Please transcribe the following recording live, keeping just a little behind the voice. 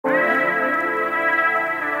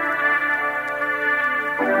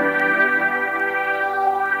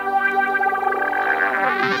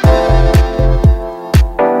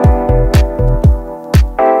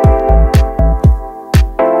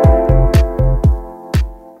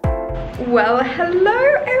Well,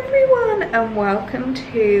 hello everyone and welcome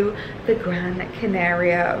to the Gran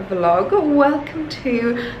Canaria vlog. Welcome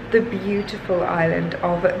to the beautiful island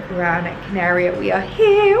of Gran Canaria. We are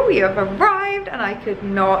here, we have arrived, and I could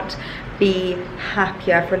not be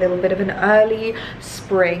happier for a little bit of an early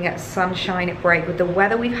spring sunshine break with the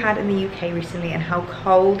weather we've had in the UK recently and how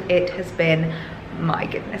cold it has been. My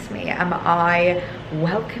goodness me, am I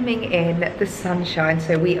welcoming in the sunshine.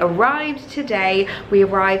 So we arrived today, we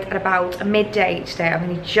arrived at about midday today. I've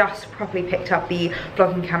only just properly picked up the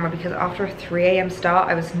vlogging camera because after a 3 AM start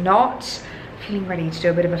I was not feeling ready to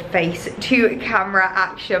do a bit of a face to camera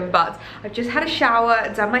action, but I've just had a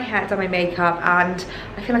shower, done my hair, done my makeup, and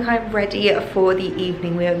I feel like I'm ready for the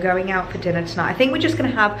evening. We are going out for dinner tonight. I think we're just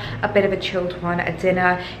gonna have a bit of a chilled one, a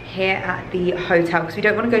dinner here at the hotel because we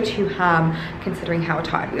don't want to go too ham considering how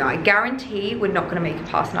tired we are. I guarantee we're not gonna make it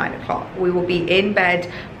past 9 o'clock. We will be in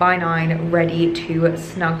bed by 9 ready to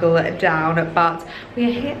snuggle down, but we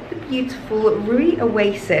are here at the beautiful Rui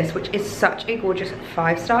Oasis, which is such a gorgeous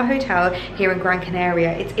 5-star hotel here in Gran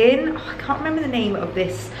Canaria. It's in, I can't remember the name of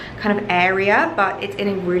this kind of area, but it's in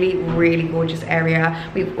a really gorgeous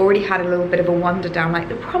area. We've already had a little bit of a wander down like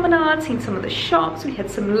the promenade, seen some of the shops, we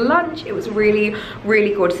had some lunch. It was really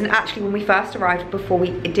gorgeous. And actually when we first arrived, before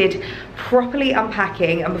we did properly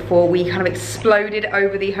unpacking and before we kind of exploded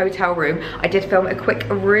over the hotel room, I did film a quick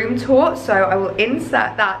room tour, so I will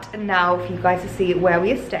insert that now for you guys to see where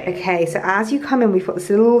we are staying. Okay, so as you come in, we've got this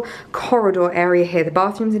little corridor area here. The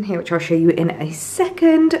bathroom's in here, which I'll show you in a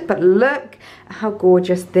second, but look at how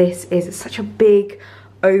gorgeous this is. It's such a big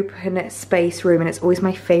open space room, and it's always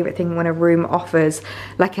my favorite thing when a room offers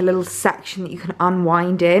like a little section that you can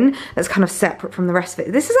unwind in that's kind of separate from the rest of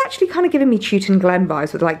it. This is actually kind of giving me Chewton Glen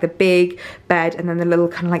vibes with like the big bed and then the little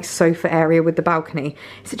kind of like sofa area with the balcony.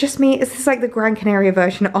 Is it just me? Is this like the Gran Canaria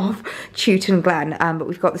version of Chewton Glen? But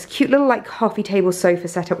we've got this cute little like coffee table sofa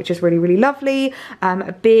setup, which is really lovely.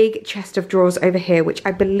 A big chest of drawers over here, which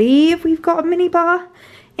I believe we've got a mini bar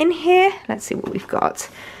in here. Let's see what we've got.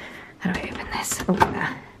 How do I open this? Oh,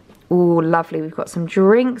 there. Oh, lovely. We've got some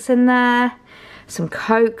drinks in there, some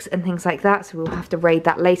Cokes and things like that. So we'll have to raid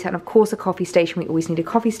that later. And of course, a coffee station. We always need a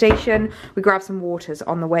coffee station. We grab some waters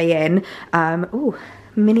on the way in. Oh,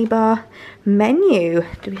 mini bar menu.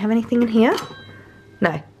 Do we have anything in here?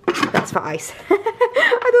 No, that's for ice. I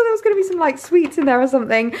thought there was going to be some like sweets in there or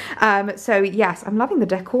something. So yes, I'm loving the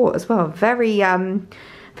decor as well.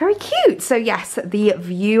 Very cute. So yes, the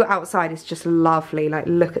view outside is just lovely. Like,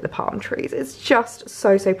 look at the palm trees. It's just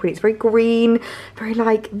so pretty. It's very green,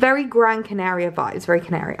 very Gran Canaria vibes, very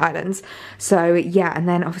Canary Islands. So yeah, and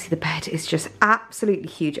then obviously the bed is just absolutely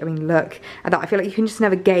huge. I mean, look at that. I feel like you can just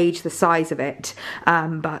never gauge the size of it.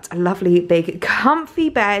 But a lovely big comfy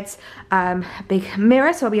bed, big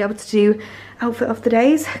mirror, so I'll be able to do outfit of the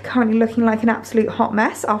days. Currently looking like an absolute hot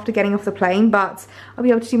mess after getting off the plane, but I'll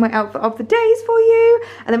be able to do my outfit of the days for you.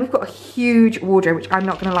 And then we've got a huge wardrobe, which I'm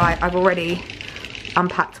not gonna lie, I've already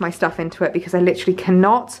unpacked my stuff into it because I literally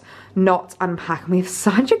cannot not unpack. And we have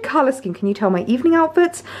such a color scheme. Can you tell my evening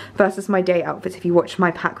outfits versus my day outfits? If you watch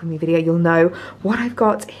my pack with me video, you'll know what I've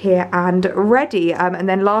got here and ready. And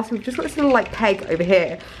then lastly, we've just got this little like peg over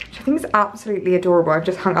here, which I think is absolutely adorable. I've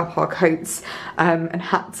just hung up our coats and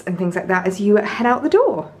hats and things like that as you head out the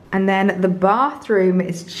door. And then the bathroom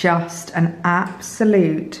is just an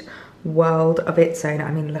absolute world of its own. I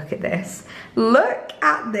mean, look at this. Look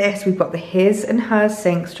at this. We've got the his and hers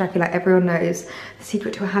sinks, which I feel like everyone knows the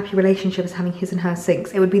secret to a happy relationship is having his and her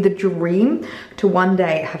sinks. It would be the dream to one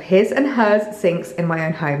day have his and hers sinks in my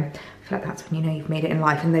own home. I feel like that's when you know you've made it in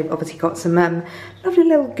life. And they've obviously got some lovely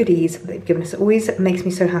little goodies that they've given us. It always makes me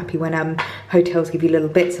so happy when hotels give you little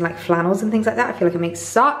bits and like flannels and things like that. I feel like it makes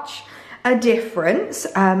such a difference.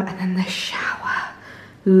 And then the shower.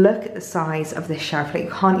 Look at the size of this shower. I feel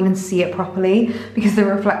like you can't even see it properly because of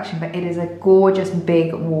the reflection, but it is a gorgeous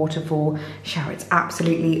big waterfall shower. It's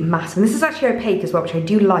absolutely massive. And this is actually opaque as well, which I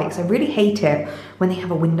do like. So I really hate it when they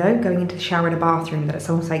have a window going into the shower in a bathroom that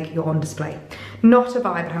it's almost like you're on display. Not a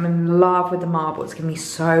vibe, but I'm in love with the marble. It's given me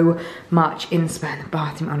so much inspo. And the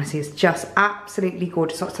bathroom, honestly, is just absolutely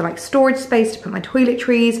gorgeous. Lots of like storage space to put my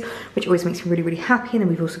toiletries, which always makes me really happy. And then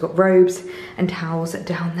we've also got robes and towels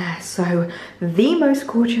down there. So the most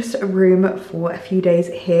gorgeous room for a few days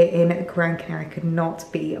here in Gran Canaria. Could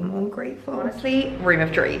not be more grateful. Honestly, room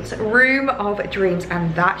of dreams. Room of dreams.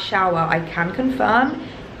 And that shower, I can confirm,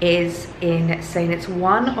 is insane. It's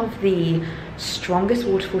one of the strongest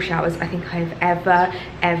waterfall showers I think I've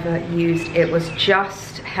ever used. It was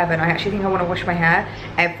just heaven. I actually think I want to wash my hair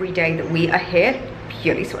every day that we are here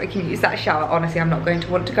purely so I can use that shower. Honestly, I'm not going to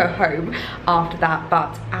want to go home after that,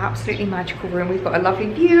 but absolutely magical room. We've got a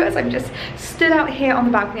lovely view as I'm just stood out here on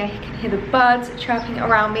the balcony. I can hear the birds chirping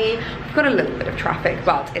around me. We've got a little bit of traffic,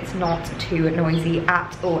 but it's not too noisy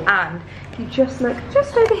at all. And if you just look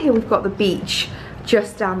just over here, we've got the beach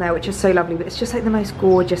just down there, which is so lovely, but it's just like the most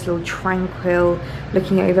gorgeous little tranquil,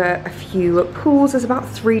 looking over a few pools. There's about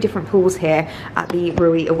 3 different pools here at the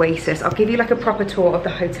Rui Oasis. I'll give you like a proper tour of the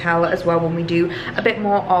hotel as well when we do a bit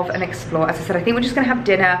more of an explore. As I said, I think we're just gonna have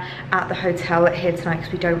dinner at the hotel here tonight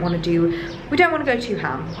because we don't want to go too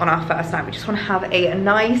ham on our first night. We just want to have a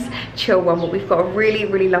nice chill one, but we've got a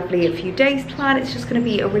really lovely few days planned. It's just going to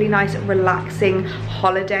be a really nice relaxing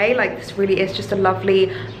holiday. Like, this really is just a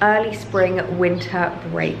lovely early spring winter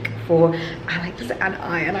break for Alex and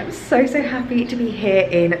I, and I'm so happy to be here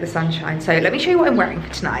in the sunshine. So let me show you what I'm wearing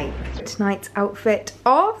for tonight. Tonight's outfit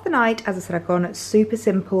of the night, as I said, I've gone super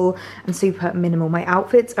simple and super minimal. My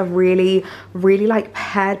outfits are really like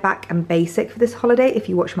pared back and basic for this holiday. If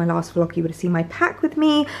you watched my last vlog, you would have seen my pack with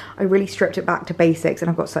me. I really stripped it back to basics, and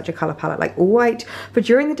I've got such a color palette, like all white for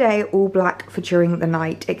during the day, all black for during the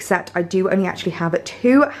night, except I do only actually have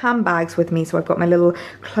 2 handbags with me. So I've got my little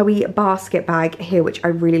Chloe basket bag here, which I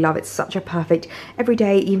really love. It's such a perfect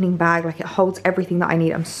everyday evening bag. Like, it holds everything that I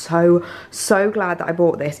need. I'm so glad that I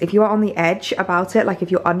bought this. If you are on the edge about it, like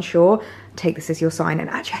if you're unsure, take this as your sign. And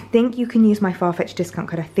actually, I think you can use my Farfetch discount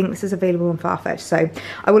code. I think this is available on Farfetch, so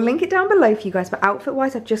I will link it down below for you guys. But outfit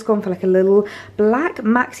wise, I've just gone for like a little black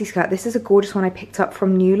maxi skirt. This is a gorgeous one I picked up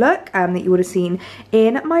from New Look, that you would have seen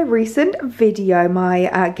in my recent video,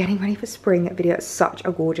 my getting ready for spring video. It's such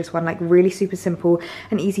a gorgeous one, like really super simple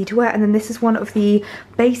and easy to wear. And then this is one of the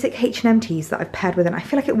basic H&M tees that I've paired with it. I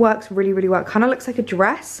feel like it works really well. It kind of looks like a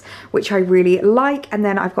dress, which I really like. And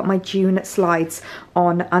then I've got my June slides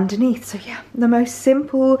on underneath. So yeah, the most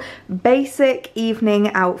simple, basic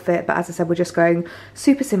evening outfit. But as I said, we're just going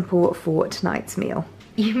super simple for tonight's meal.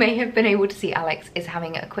 You may have been able to see Alex is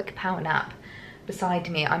having a quick power nap beside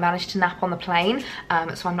me. I managed to nap on the plane,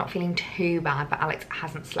 so I'm not feeling too bad, but Alex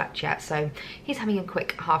hasn't slept yet, so he's having a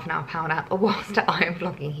quick half-an-hour power nap. Whilst I am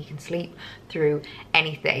vlogging, he can sleep through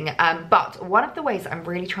anything. But one of the ways that I'm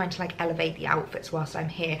really trying to like elevate the outfits whilst I'm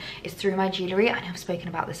here is through my jewellery. I know I've spoken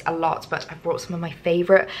about this a lot, but I've brought some of my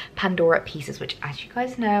favourite Pandora pieces, which, as you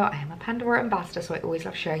guys know, I am a Pandora ambassador, so I always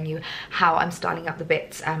love showing you how I'm styling up the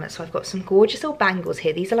bits. So I've got some gorgeous little bangles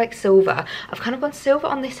here. These are like silver. I've kind of gone silver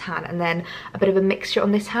on this hand and then a bit of a mixture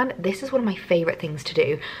on this hand. This is one of my favorite things to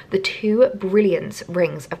do. The 2 brilliance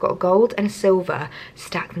rings, I've got a gold and a silver,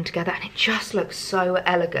 stack them together, and it just looks so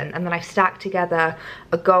elegant. And then I've stacked together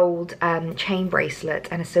a gold chain bracelet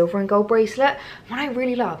and a silver and gold bracelet. What I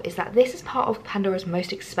really love is that this is part of Pandora's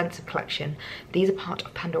most expensive collection. These are part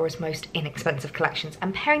of Pandora's most inexpensive collections,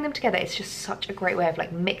 and pairing them together, it's just such a great way of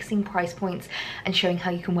like mixing price points and showing how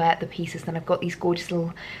you can wear the pieces. Then I've got these gorgeous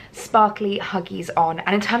little sparkly huggies on.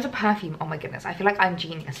 And in terms of perfume, oh my goodness, I feel like I'm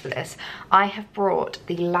genius for this. I have brought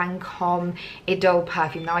the Lancome Idole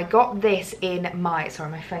perfume. Now I got this in my,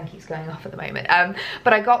 sorry, my phone keeps going off at the moment,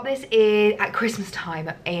 but I got this at Christmas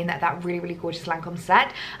time in that really gorgeous Lancome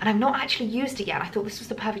set, and I've not actually used it yet. I thought this was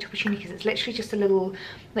the perfect opportunity because it's literally just a little,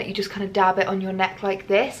 like, you just kind of dab it on your neck like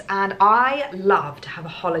this. And I love to have a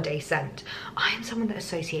holiday scent. I am someone that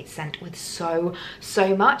associates scent with so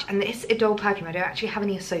much, and this Idole perfume, I don't actually have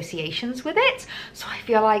any associations with it, so I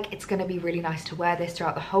feel like it's going to be really nice to wear this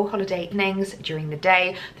throughout the whole holiday evenings, during the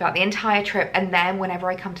day, throughout the entire trip, and then whenever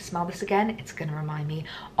I come to smell this again, it's going to remind me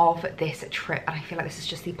of this trip. And I feel like this is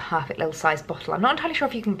just the perfect little size bottle. I'm not entirely sure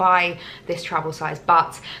if you can buy this travel size,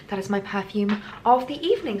 but that is my perfume of the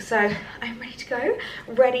evening. So I'm ready to go,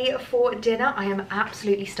 ready for dinner. I am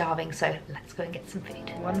absolutely starving, so let's go and get some food.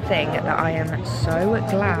 One thing that I am so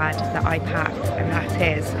glad that I packed, and that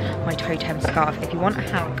is my totem scarf. If you want a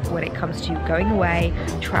hack when it comes to going away,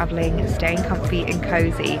 traveling, staying comfy and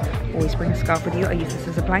cozy, always bring a scarf with you. I use this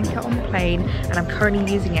as a blanket on the plane, and I'm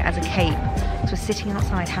currently using it as a cape. So we're sitting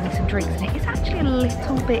outside having some drinks, and it is actually a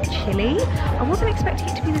little bit chilly. I wasn't expecting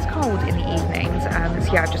it to be this cold in the evenings,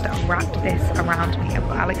 so yeah, I've just wrapped this around me. I've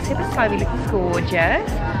got Alex here beside me, looking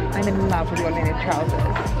gorgeous. I'm in love with your linen trousers.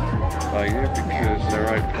 Oh yeah, because they're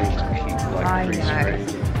open to keep like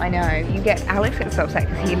freeze-free. I know. You get, Alex gets so upset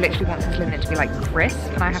because he literally wants his linen to be like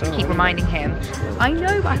crisp, and I have to keep reminding him. I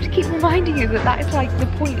know, but I have to keep reminding you that that is like the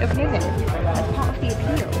point of linen. That's part of the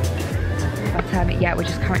appeal. But yeah, we're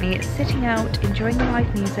just currently sitting out, enjoying the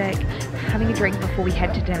live music, having a drink before we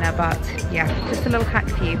head to dinner. But yeah, just a little hack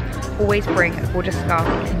for you. Always bring a gorgeous scarf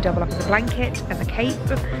that you can double up as a blanket, as a cape.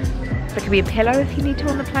 There could be a pillow if you need to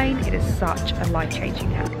on the plane. It is such a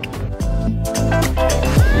life-changing hack.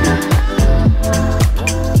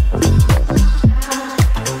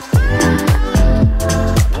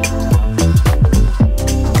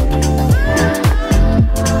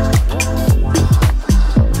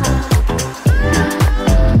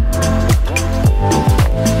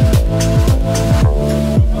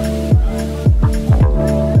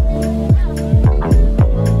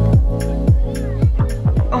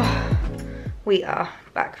 we are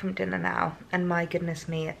back from dinner now, and my goodness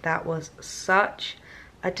me, that was such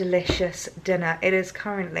a delicious dinner. It is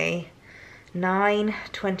currently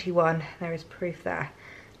 9:21. There is proof there.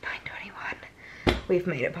 9:21. We've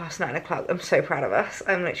made it past 9 o'clock. I'm so proud of us.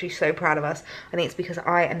 I'm literally so proud of us. I think it's because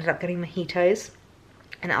I ended up getting mojitos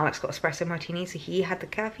and Alex got espresso martini, so he had the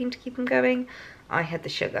caffeine to keep him going. I had the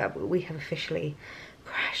sugar, but we have officially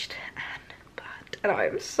crashed and burned, and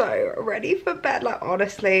I'm so ready for bed. Like,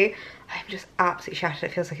 honestly, I'm just absolutely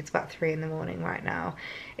shattered. It feels like it's about 3 in the morning right now.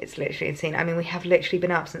 It's literally insane. I mean, we have literally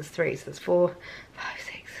been up since 3, so that's 4, 5,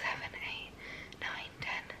 6, 7, 8, 9,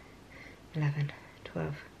 10, 11,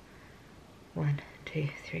 12, 1, 2,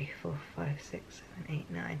 3, 4, 5, 6, 7,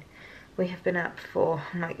 8, 9. We have been up for,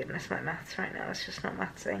 oh my goodness, my maths right now, it's just not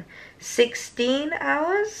mathsing. 16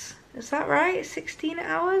 hours? Is that right? 16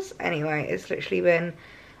 hours? Anyway, it's literally been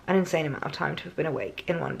an insane amount of time to have been awake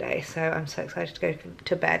in one day, so I'm so excited to go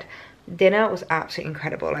to bed. Dinner was absolutely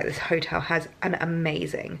incredible. Like, this hotel has an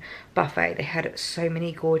amazing buffet. They had so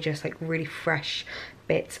many gorgeous, like, really fresh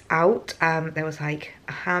bits out. There was like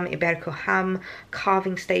a Iberico ham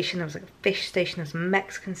carving station, there was like a fish station, there was a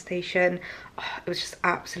Mexican station. Oh, it was just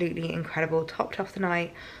absolutely incredible. Topped off the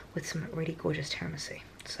night with some really gorgeous tiramisu.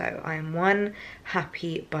 So I am one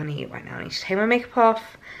happy bunny right now. I need to take my makeup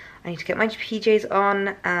off, I need to get my PJs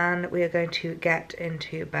on, and we are going to get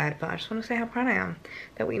into bed. But I just want to say how proud I am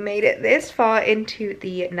that we made it this far into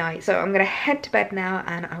the night. So I'm going to head to bed now,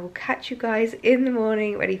 and I will catch you guys in the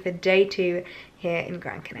morning, ready for day 2 here in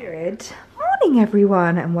Gran Canaria. Good morning,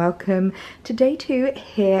 everyone, and welcome to day 2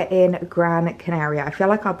 here in Gran Canaria. I feel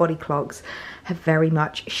like our body clocks have very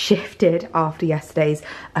much shifted after yesterday's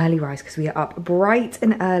early rise, because we are up bright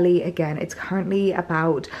and early again. It's currently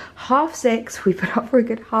about 5:30. We've been up for a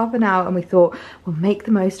good half an hour, and we thought we'll make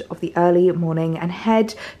the most of the early morning and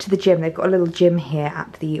head to the gym. They've got a little gym here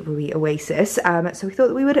at the Rui Oasis, so we thought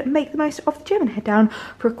that we would make the most of the gym and head down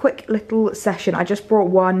for a quick little session. I just brought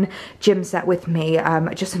one gym set with me,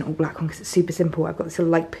 just an all black one because it's super simple. I've got this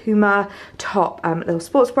little like Puma top, little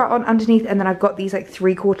sports bra on underneath, and then I've got these like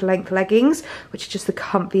 3/4 length leggings, which are just the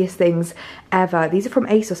comfiest things ever. These are from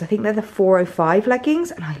ASOS. I think they're the 405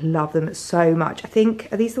 leggings, and I love them so much. I think,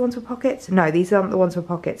 are these the ones with pockets? No, these aren't the ones with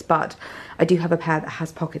pockets, but I do have a pair that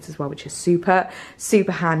has pockets as well, which is super,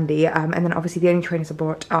 super handy. And then obviously the only trainers I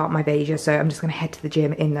bought are my Beige, so I'm just gonna head to the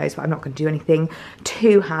gym in those, but I'm not gonna do anything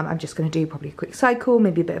too ham. I'm just gonna do probably a quick cycle,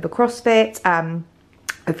 maybe a bit of a CrossFit,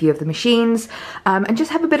 a few of the machines, and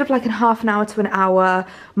just have a bit of like a half an hour to an hour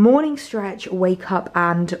morning stretch, wake up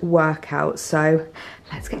and workout. So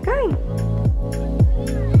let's get going.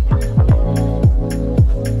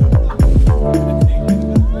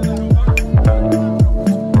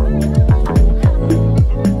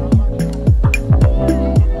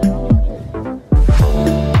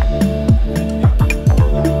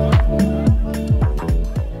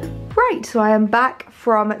 Right, so I am back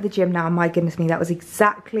from the gym now. My goodness me, that was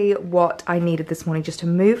exactly what I needed this morning, just to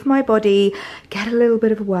move my body, get a little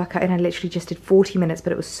bit of a workout, and I literally just did 40 minutes,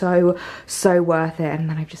 but it was so worth it. And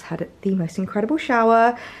then I've just had the most incredible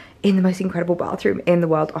shower in the most incredible bathroom in the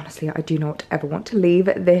world. Honestly, I do not ever want to leave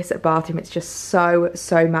this bathroom. It's just so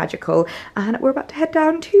magical. And we're about to head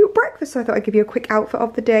down to breakfast, so I thought I'd give you a quick outfit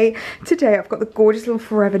of the day. Today I've got the gorgeous little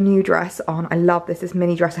Forever New dress on. I love this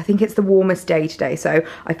mini dress. I think it's the warmest day today, so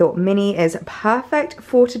I thought mini is perfect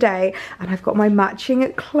for today. And I've got my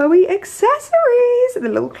matching Chloe accessories, the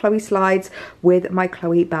little Chloe slides with my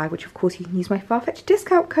Chloe bag, which of course you can use my Farfetch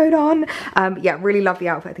discount code on. Yeah, really love the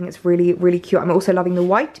outfit. I think it's really cute. I'm also loving the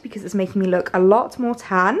white because it's making me look a lot more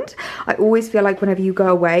tanned. I always feel like whenever you go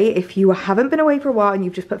away, if you haven't been away for a while and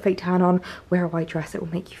you've just put fake tan on, wear a white dress. It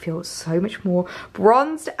will make you feel so much more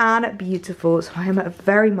bronzed and beautiful. So I am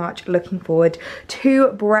very much looking forward to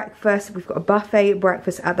breakfast. We've got a buffet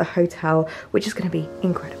breakfast at the hotel, which is going to be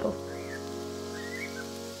incredible.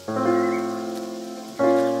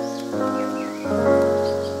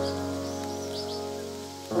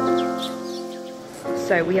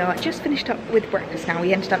 So we are just finished up with breakfast now.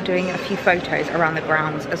 We ended up doing a few photos around the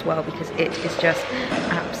grounds as well, because it is just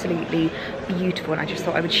absolutely beautiful, and I just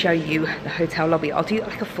thought I would show you the hotel lobby. I'll do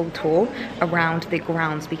like a full tour around the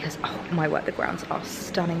grounds because, oh my word, the grounds are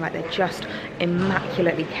stunning. Like, they're just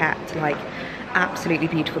immaculately kept, like absolutely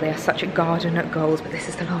beautiful. They are such a garden at goals. But this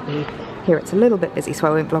is the lobby. Here it's a little bit busy, so I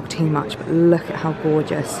won't vlog too much, but look at how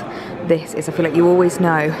gorgeous this is. I feel like you always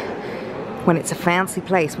know when it's a fancy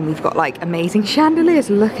place, when we've got like amazing chandeliers.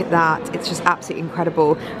 Look at that, it's just absolutely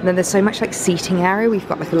incredible. And then there's so much like seating area. We've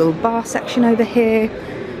got like a little bar section over here.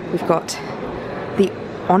 We've got the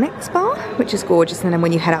onyx bar, which is gorgeous, and then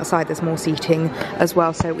when you head outside there's more seating as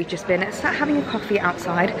well. So we've just been sat having a coffee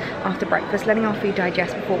outside after breakfast, letting our food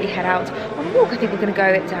digest before we head out on a walk. I think we're going to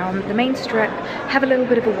go down the main strip, have a little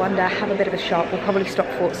bit of a wander, have a bit of a shop. We'll probably stop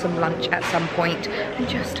for some lunch at some point and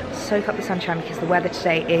just soak up the sunshine because the weather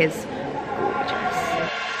today is gorgeous.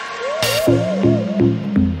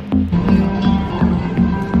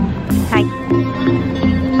 Hi.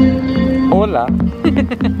 Hola.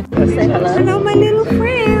 Say hello. Hello, my little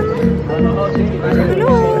friend. Hello.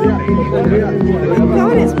 Oh my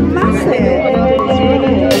god, it's massive.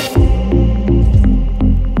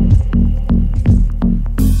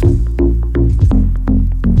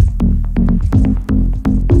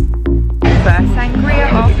 First sangria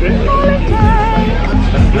off holiday.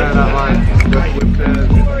 Yeah, that like with the sugar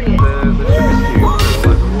cube,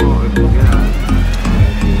 like the water, yeah.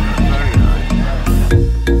 Very nice.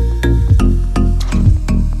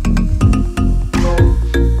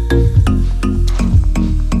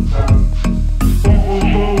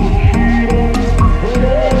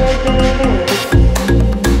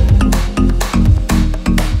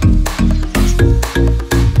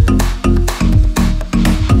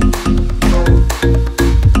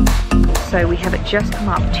 So we have just come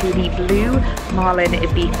up to the Blue Marlin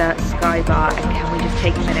Ibiza Sky Bar, and can we just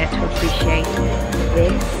take a minute to appreciate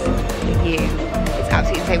this view? It's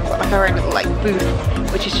absolutely insane. We've got like our own little like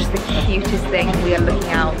booth, which is just the cutest thing. We are looking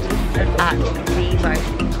out at the most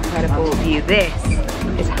incredible view. This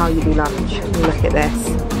is how you do lunch. Look at this.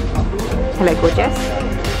 Hello, gorgeous.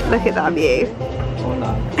 Look at that view.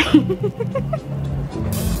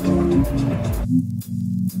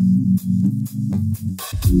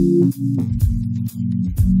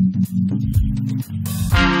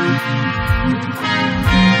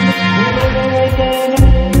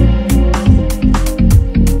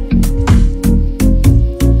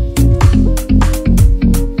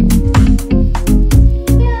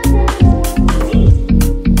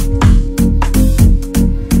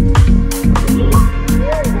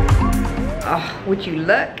 Oh, would you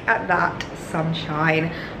look at that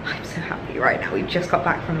sunshine? I'm so happy right now. We've just got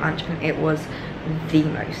back from lunch and it was the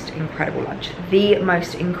most incredible lunch, the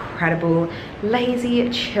most incredible lazy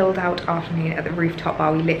chilled out afternoon at the rooftop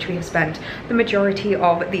bar. We literally have spent the majority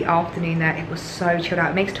of the afternoon there. It was so chilled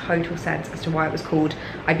out. It makes total sense as to why it was called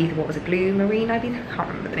Ibiza. What was it, Blue Marine Ibiza? I can't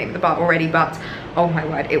remember the name of the bar already, but oh my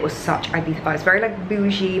word, it was such Ibiza vibes. Very like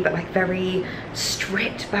bougie, but like very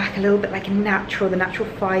stripped back, a little bit like natural, the natural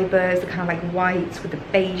fibers, the kind of like whites with the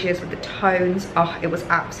beiges, with the tones. Oh, it was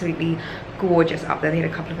absolutely gorgeous up there. They had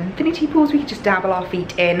a couple of infinity pools we could just dabble our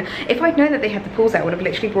feet in. If I'd known that they had the pools there, I would have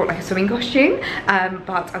literally brought like a swimming costume,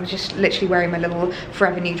 but I was just literally wearing my little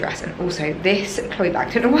Forever New dress. And also this Chloe bag,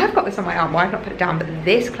 I don't know why I've got this on my arm, why I've not put it down, but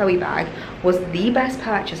this Chloe bag was the best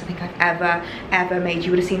purchase I think I've ever made. You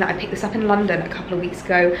would have seen that I picked this up in London a couple of weeks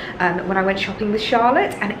ago when I went shopping with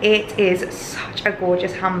Charlotte, and it is such a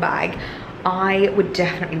gorgeous handbag. I would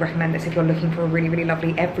definitely recommend this if you're looking for a really, really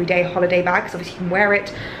lovely everyday holiday bag, because obviously you can wear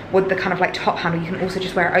it with the kind of like top handle. You can also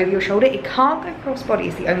just wear it over your shoulder. It can't go crossbody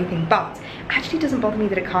is the only thing, but it actually doesn't bother me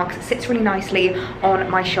that it can't, because it sits really nicely on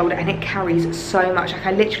my shoulder and it carries so much. Like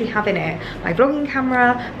I literally have in it my vlogging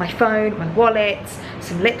camera, my phone, my wallet,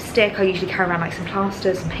 some lipstick. I usually carry around like some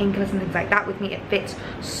plasters, some painkillers and things like that with me. It fits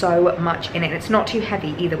so much in it, and it's not too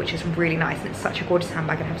heavy either, which is really nice. And it's such a gorgeous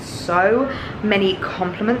handbag and I have so many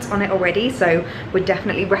compliments on it already. So would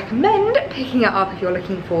definitely recommend picking it up if you're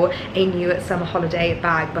looking for a new summer holiday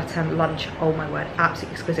bag. But lunch, oh my word,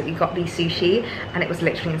 absolutely exquisite. We got the sushi and it was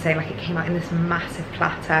literally insane. Like it came out in this massive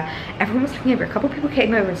platter. Everyone was looking over. A couple of people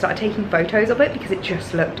came over and started taking photos of it because it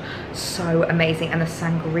just looked so amazing. And the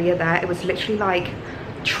sangria there, it was literally like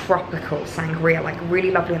tropical sangria, like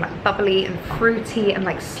really lovely and like bubbly and fruity and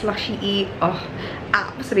like slushy-y. Oh,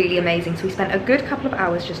 absolutely amazing. So we spent a good couple of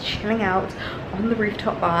hours just chilling out on the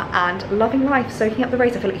rooftop bar and loving life, soaking up the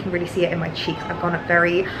rays. I feel like you can really see it in my cheeks. I've gone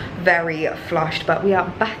very, very flushed, but we are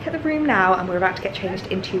back at the room now and we're about to get changed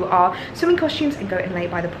into our swimming costumes and go and lay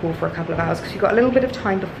by the pool for a couple of hours because we've got a little bit of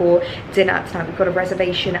time before dinner tonight. We've got a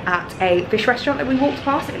reservation at a fish restaurant that we walked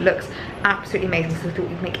past. It looks absolutely amazing, so we thought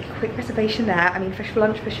we'd make a quick reservation there. I mean, fish for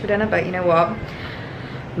lunch, fish for dinner, but you know what?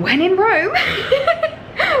 When in Rome,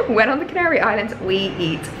 when on the Canary Islands, we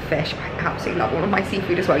eat fish. I absolutely love all of my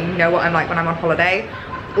seafood as well. You know what I'm like when I'm on holiday.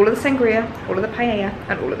 all of the sangria, all of the paella,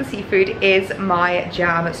 and all of the seafood is my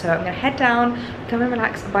jam. So I'm gonna head down, come and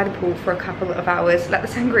relax by the pool for a couple of hours, let the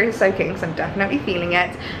sangria soak in because I'm definitely feeling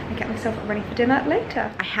it, and get myself ready for dinner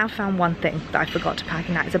later. I have found one thing that I forgot to pack,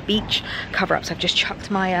 and that is a beach cover up. So I've just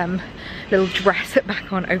chucked my little dress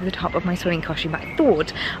back on over the top of my swimming costume, but I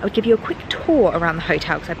thought I would give you a quick tour around the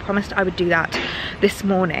hotel because I promised I would do that this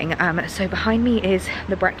morning. So behind me is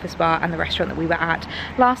the breakfast bar and the restaurant that we were at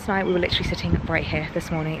last night. We were literally sitting right here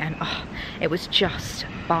this morning, and oh, it was just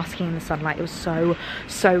basking in the sunlight. It was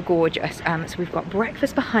so gorgeous. So we've got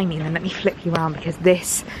breakfast behind me, and then let me flip you around because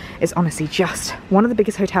this is honestly just one of the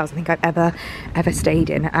biggest hotels I think I've ever stayed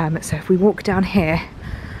in. So if we walk down here,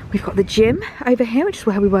 we've got the gym over here, which is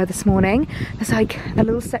where we were this morning. There's like a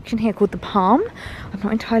little section here called the Palm. I'm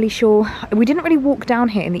not entirely sure. We didn't really walk down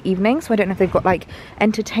here in the evening, so I don't know if they've got like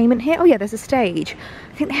entertainment here. Oh yeah, there's a stage.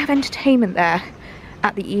 I think they have entertainment there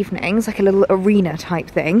at the evenings, like a little arena type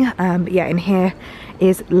thing. But yeah, in here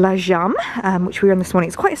is La Jam, which we were in this morning.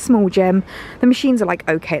 It's quite a small gym. The machines are like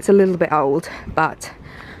okay, it's a little bit old, but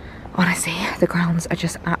honestly, the grounds are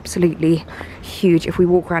just absolutely huge. If we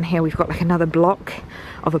walk around here, we've got like another block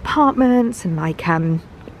of apartments and like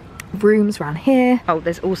rooms around here. Oh,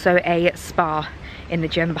 there's also a spa in the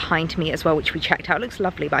gym behind me as well, which we checked out. It looks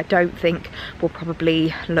lovely, but I don't think we'll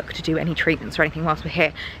probably look to do any treatments or anything whilst we're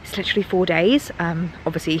here. It's literally 4 days,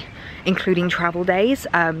 obviously including travel days,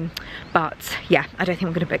 but yeah, I don't think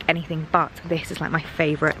we're gonna book anything, but this is like my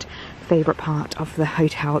favorite part of the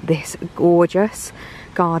hotel. This gorgeous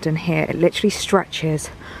garden here, it literally stretches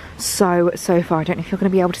so far. I don't know if you're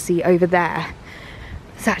going to be able to see over there.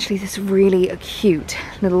 There's actually this really cute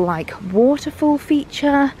little like waterfall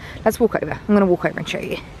feature. Let's walk over. I'm going to walk over and show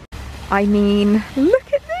you. I mean,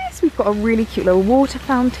 look at this. We've got a really cute little water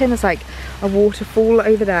fountain. There's like a waterfall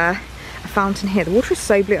over there, a fountain here. The water is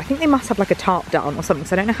so blue. I think they must have like a tarp down or something,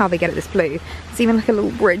 so I don't know how they get it this blue. There's even like a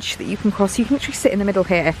little bridge that you can cross. You can literally sit in the middle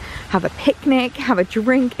here, have a picnic, have a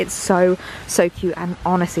drink. It's so cute. And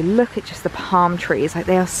honestly, look at just the palm trees. Like,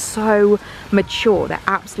 they are so mature. They're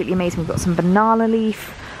absolutely amazing. We've got some banana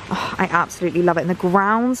leaf. Oh, I absolutely love it. And the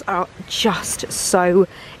grounds are just so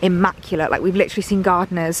immaculate. Like, we've literally seen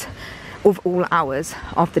gardeners of all hours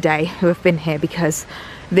of the day who have been here because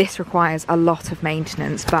this requires a lot of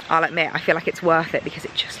maintenance, but I'll admit I feel like it's worth it because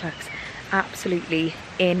it just looks absolutely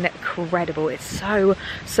incredible. It's so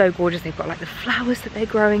gorgeous. They've got like the flowers that they're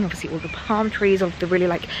growing, obviously all the palm trees, of the really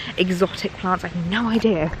like exotic plants. I have no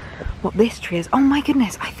idea what this tree is. Oh my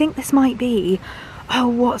goodness, I think this might be, oh,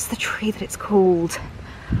 what's the tree that it's called?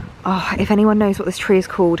 Oh, if anyone knows what this tree is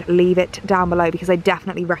called, leave it down below because I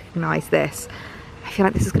definitely recognize this. I feel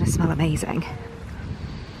like this is going to smell amazing.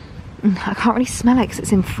 I can't really smell it because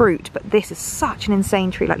it's in fruit, but this is such an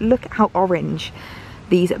insane tree. Like, look at how orange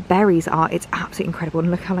these berries are. It's absolutely incredible, and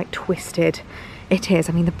look how like twisted it is.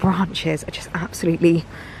 I mean, the branches are just absolutely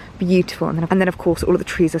beautiful. And then of course all of the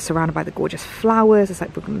trees are surrounded by the gorgeous flowers. It's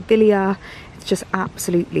like bougainvillea. It's just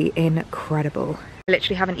absolutely incredible. I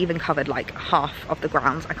literally haven't even covered like half of the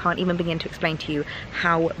grounds. I can't even begin to explain to you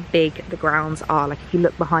how big the grounds are. Like, if you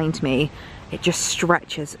look behind me, it just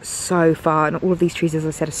stretches so far, and all of these trees, as I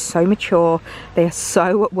said, are so mature. They are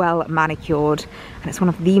so well manicured, and it's one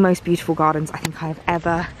of the most beautiful gardens I think I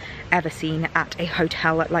have ever seen at a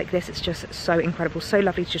hotel like this. It's just so incredible, so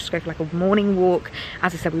lovely to just go for like a morning walk.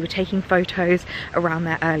 As I said, we were taking photos around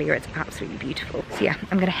there earlier. It's absolutely beautiful. So yeah,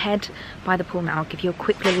 I'm gonna head by the pool now. I'll give you a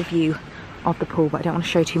quick little view of the pool, but I don't want to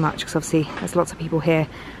show too much because obviously there's lots of people here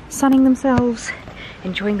sunning themselves,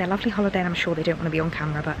 enjoying their lovely holiday, and I'm sure they don't want to be on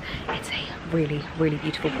camera, but it's a really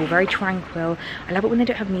beautiful pool, very tranquil. I love it when they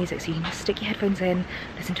don't have music, so you can just stick your headphones in,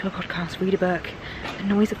 listen to a podcast, read a book. The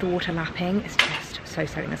noise of the water lapping is just so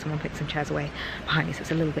soothing. There's someone put some chairs away behind me, so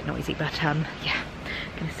it's a little bit noisy, but yeah,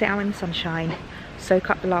 gonna sit out in the sunshine, soak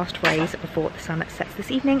up the last rays before the sun sets this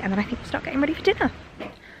evening, and then I think we'll start getting ready for dinner.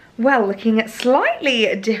 Well, looking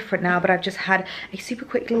slightly different now, but I've just had a super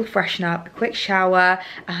quick little freshen up, a quick shower,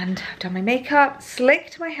 and I've done my makeup,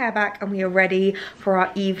 slicked my hair back, and we are ready for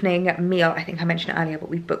our evening meal. I think I mentioned it earlier, but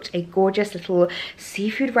we booked a gorgeous little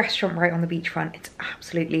seafood restaurant right on the beachfront. It's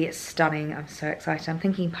absolutely stunning. I'm so excited. I'm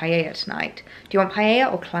thinking paella tonight. Do you want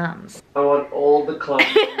paella or clams? I want all the clams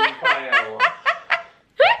and paella.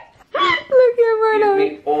 Look at him right now.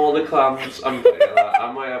 Give me all the clams and paella.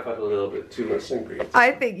 I might have had a little bit too much sangria.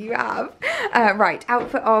 I think you have. Right,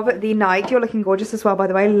 outfit of the night. You're looking gorgeous as well, by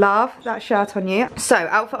the way. Love that shirt on you. So,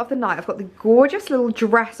 outfit of the night. I've got the gorgeous little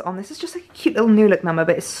dress on. This is just like a cute little new look number,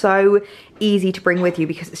 but it's so easy to bring with you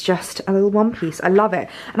because it's just a little one piece. I love it.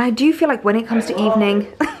 And I do feel like when it comes to evening...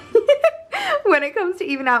 when it comes to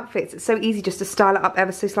even outfits, it's so easy just to style it up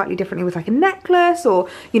ever so slightly differently with like a necklace or,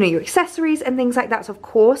 you know, your accessories and things like that. So of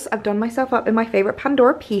course I've done myself up in my favorite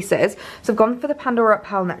Pandora pieces. So I've gone for the Pandora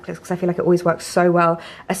pearl necklace because I feel like it always works so well,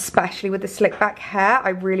 especially with the slick back hair. I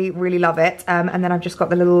really love it. And then I've just got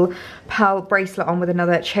the little pearl bracelet on with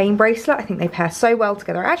another chain bracelet. I think they pair so well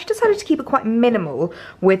together. I actually decided to keep it quite minimal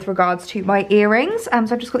with regards to my earrings. So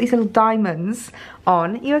I've just got these little diamonds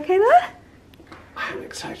on. You okay there? I'm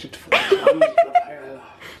excited for it.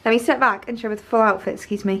 Let me step back and show you the full outfit,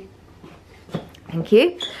 excuse me. Thank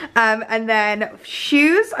you. And then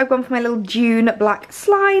shoes, I've gone for my little June black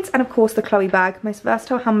slides, and of course the Chloe bag, most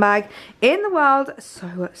versatile handbag in the world.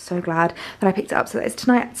 So glad that I picked it up. So that is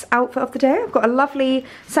tonight's outfit of the day. I've got a lovely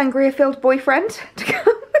sangria-filled boyfriend to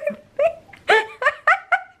come with me.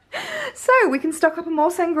 So we can stock up on more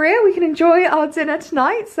sangria, we can enjoy our dinner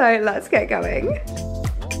tonight. So let's get going.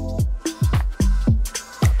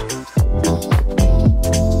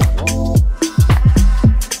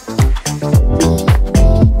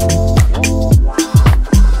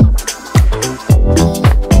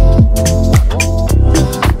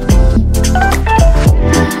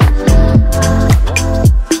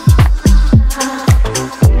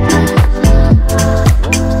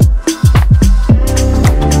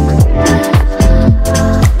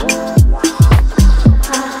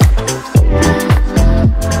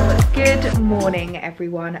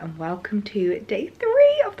 Everyone, and welcome to day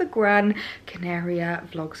 3 of the Gran Canaria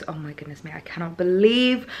vlogs. Oh my goodness me, I cannot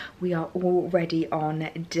believe we are already on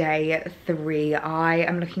day 3. I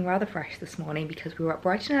am looking rather fresh this morning because we were up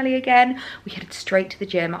bright and early again. We headed straight to the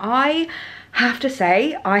gym. I have to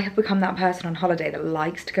say, I have become that person on holiday that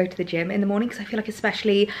likes to go to the gym in the morning, because I feel like,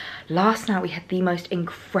 especially last night, we had the most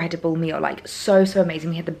incredible meal, like so amazing.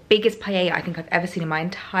 We had the biggest paella I think I've ever seen in my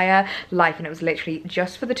entire life, and it was literally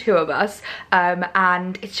just for the 2 of us.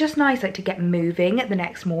 And it's just nice like to get moving the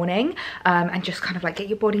next morning, and just kind of like get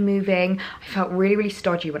your body moving. I felt really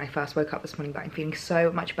stodgy when I first woke up this morning, but I'm feeling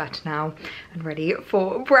so much better now and ready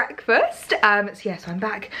for breakfast. So yeah, so I'm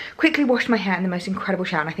back, quickly washed my hair in the most incredible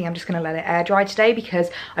shower, and I think I'm just gonna let it air dry today because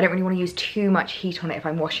I don't really want to use too much heat on it if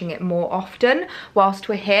I'm washing it more often whilst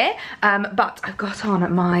we're here. But I've got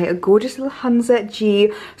on my gorgeous little Hunza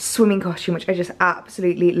G swimming costume, which I just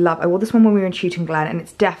absolutely love. I wore this one when we were in Shooting Glen, and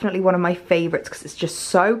it's definitely one of my favorites because it's just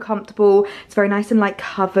so comfortable. It's very nice and like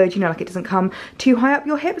covered, you know, like it doesn't come too high up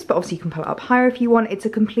your hips, but obviously you can pull it up higher if you want. It's a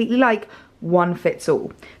completely like one fits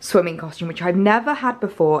all swimming costume, which I've never had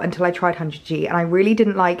before until I tried 100G, and I really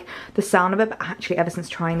didn't like the sound of it. But actually, ever since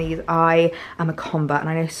trying these, I am a convert, and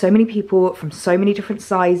I know so many people from so many different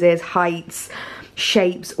sizes, heights,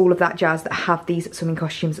 shapes, all of that jazz, that have these swimming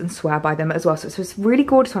costumes and swear by them as well. So it's a really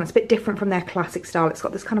gorgeous one. It's a bit different from their classic style. It's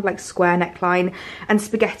got this kind of like square neckline and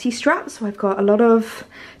spaghetti straps, so I've got a lot of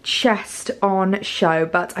chest on show.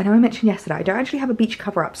 But I know I mentioned yesterday I don't actually have a beach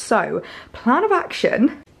cover up, so plan of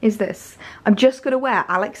action is this. I'm just gonna wear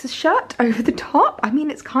Alex's shirt over the top. I mean,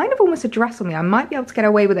 it's kind of almost a dress on me. I might be able to get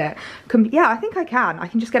away with it. Yeah, I think I can. I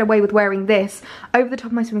can just get away with wearing this over the top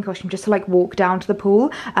of my swimming costume just to like walk down to the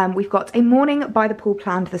pool. We've got a morning by the pool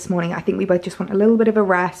planned this morning. I think we both just want a little bit of a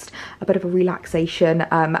rest, a bit of a relaxation,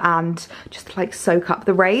 and just to like soak up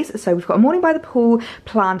the rays. So we've got a morning by the pool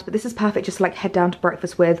planned, but this is perfect just to like head down to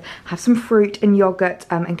breakfast with, have some fruit and yogurt,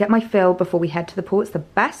 and get my fill before we head to the pool. It's the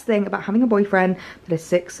best thing about having a boyfriend that is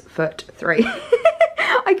 6'3".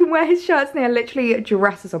 I can wear his shirts and they are literally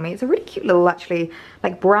dresses on me. It's a really cute little, actually,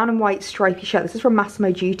 like brown and white stripy shirt. This is from Massimo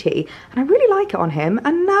Dutti, and I really like it on him.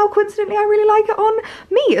 And now, coincidentally, I really like it on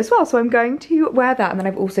me as well. So I'm going to wear that. And then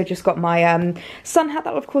I've also just got my sun hat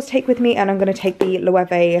that I'll, of course, take with me. And I'm going to take the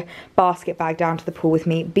Loewe basket bag down to the pool with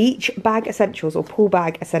me. Beach bag essentials, or pool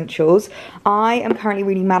bag essentials. I am currently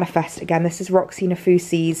reading Manifest again. This is Roxy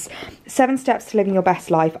Nafusi's 7 Steps to Living Your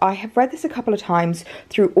Best Life. I have read this a couple of times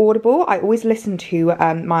through Audible. I always listen to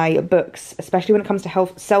my books, especially when it comes to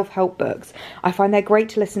self-help books. I find they're great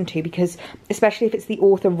to listen to because, especially if it's the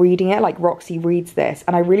author reading it, like Roxy reads this,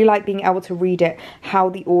 and I really like being able to read it how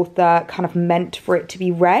the author kind of meant for it to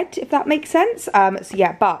be read, if that makes sense. So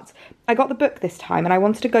yeah, but I got the book this time and I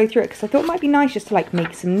wanted to go through it because I thought it might be nice just to like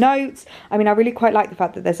make some notes. I mean, I really quite like the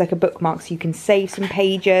fact that there's like a bookmark so you can save some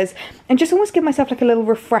pages and just almost give myself like a little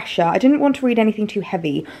refresher. I didn't want to read anything too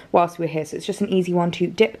heavy whilst we were here, so it's just an easy one to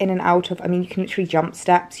dip in and out of. I mean, you can literally jump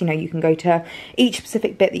steps, you know, you can go to each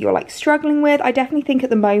specific bit that you're like struggling with. I definitely think at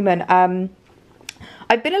the moment,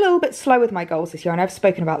 I've been a little bit slow with my goals this year, and I've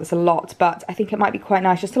spoken about this a lot, but I think it might be quite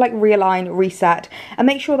nice just to like realign, reset, and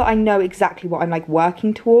make sure that I know exactly what I'm like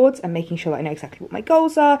working towards, and making sure that I know exactly what my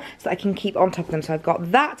goals are so that I can keep on top of them. So I've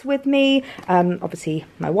got that with me, obviously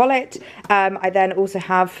my wallet. I then also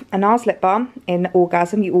have a NARS lip balm in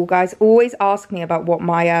Orgasm. You all guys always ask me about what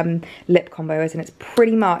my lip combo is, and it's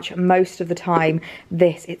pretty much most of the time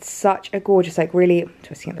this. It's such a gorgeous, like really,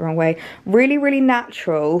 twisting it the wrong way, really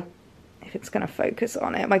natural. If it's going to focus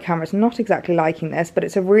on it, my camera's not exactly liking this, but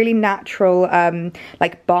it's a really natural,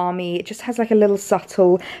 like balmy, it just has like a little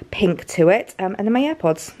subtle pink to it. And then my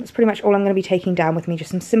AirPods, that's pretty much all I'm going to be taking down with me,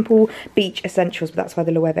 just some simple beach essentials. But that's why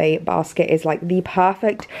the Loewe basket is like the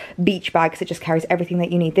perfect beach bag, because it just carries everything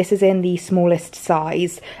that you need. This is in the smallest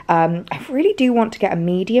size. I really do want to get a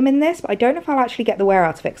medium in this, but I don't know if I'll actually get the wear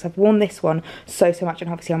out of it, because I've worn this one so much, and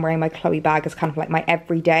obviously I'm wearing my Chloe bag as kind of like my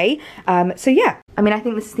everyday. So yeah, I mean, I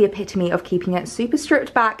think this is the epitome of keeping it super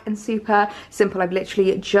stripped back and super simple. I've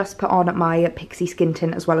literally just put on my Pixie skin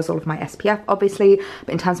tint as well as all of my SPF, obviously. But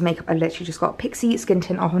in terms of makeup, I literally just got Pixie skin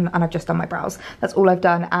tint on, and I've just done my brows. That's all I've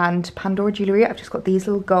done. And Pandora jewellery, I've just got these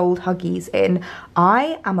little gold huggies in.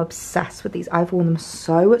 I am obsessed with these. I've worn them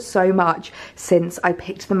so much since I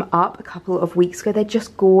picked them up a couple of weeks ago. They're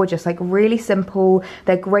just gorgeous, like really simple.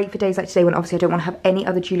 They're great for days like today when obviously I don't want to have any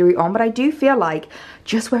other jewellery on. But I do feel like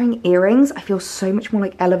just wearing earrings, I feel so much more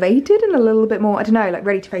like elevated and a little bit more, I don't know, like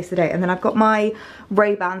ready to face the day. And then I've got my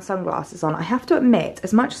Ray-Ban sunglasses on. I have to admit,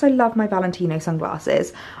 as much as I love my Valentino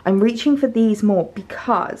sunglasses, I'm reaching for these more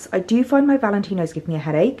because I do find my Valentinos give me a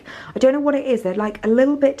headache. I don't know what it is, they're like a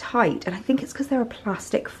little bit tight, and I think it's because they're a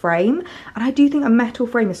plastic frame, and I do think a metal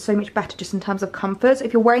frame is so much better just in terms of comfort. So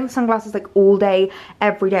if you're wearing the sunglasses like all day,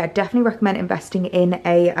 every day, I definitely recommend investing in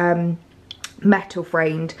a metal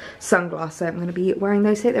framed sunglass. So I'm going to be wearing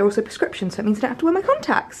those here. They're also prescription, so it means I don't have to wear my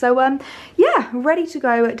contacts. So yeah, ready to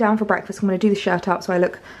go down for breakfast. I'm going to do the shirt up so I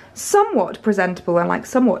look somewhat presentable, and like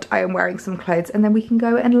somewhat I am wearing some clothes, and then we can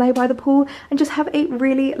go and lay by the pool and just have a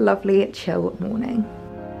really lovely chill morning.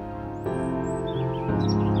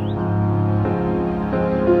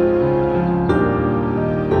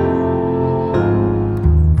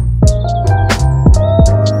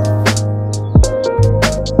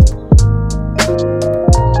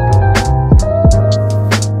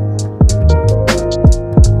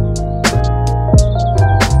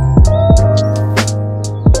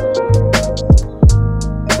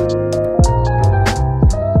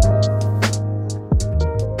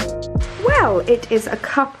 It is a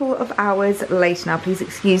couple of hours later now. Please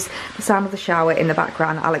excuse the sound of the shower in the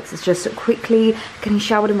background. Alex is just quickly getting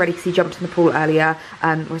showered and ready because he jumped in the pool earlier,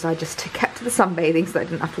 whereas I just kept to the sunbathing so that I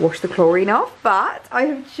didn't have to wash the chlorine off. But I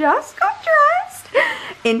have just got dressed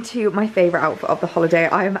into my favourite outfit of the holiday.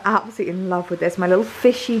 I am absolutely in love with this. My little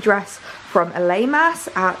fishy dress from Elemas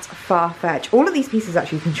at Farfetch. All of these pieces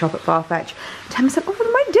actually you can shop at Farfetch. 10% off with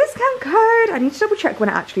my discount code. I need to double check when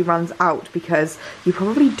it actually runs out, because you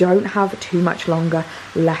probably don't have too much longer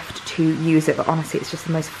left to use it. But honestly, it's just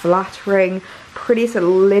the most flattering, prettiest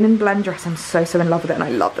little linen blend dress. I'm so in love with it, and I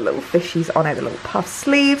love the little fishies on it, the little puff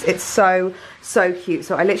sleeves. It's so cute.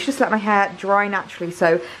 So I literally just let my hair dry naturally,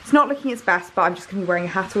 so it's not looking its best, but I'm just gonna be wearing a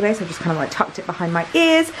hat all day, so I've just kind of like tucked it behind my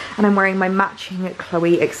ears, and I'm wearing my matching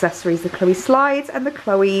Chloe accessories, the Chloe slides and the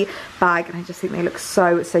Chloe bag, and I just think they look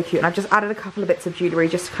so cute. And I've just added a couple of bits of jewellery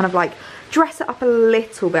just to kind of like dress it up a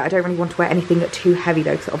little bit. I don't really want to wear anything too heavy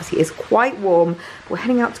though, because it obviously is quite warm. We're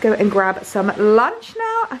heading out to go and grab some lunch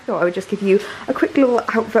now. I thought I would just give you a quick little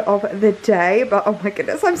outfit of the day, but oh my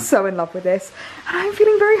goodness, I'm so in love with this, and I'm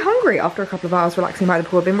feeling very hungry after a couple of hours relaxing by the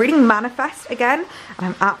pool. I've been reading Manifest again, and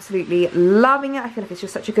I'm absolutely loving it. I feel like it's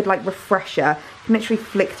just such a good like refresher. You can literally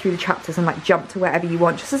flick through the chapters and like jump to wherever you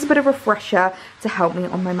want, just as a bit of refresher to help me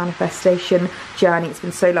on my manifestation journey. It's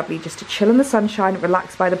been so lovely just to chill in the sunshine,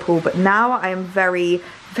 relax by the pool, but now I am very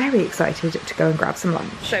excited to go and grab some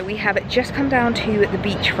lunch. So we have just come down to the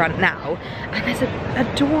beachfront now, and there's an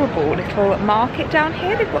adorable little market down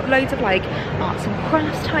here. They've got loads of like arts and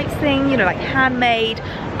crafts type thing, you know, like handmade,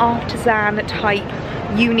 artisan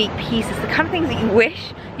type, unique pieces, the kind of things that you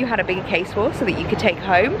wish you had a bigger case for so that you could take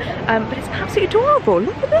home. But it's absolutely adorable.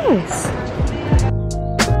 Look at this.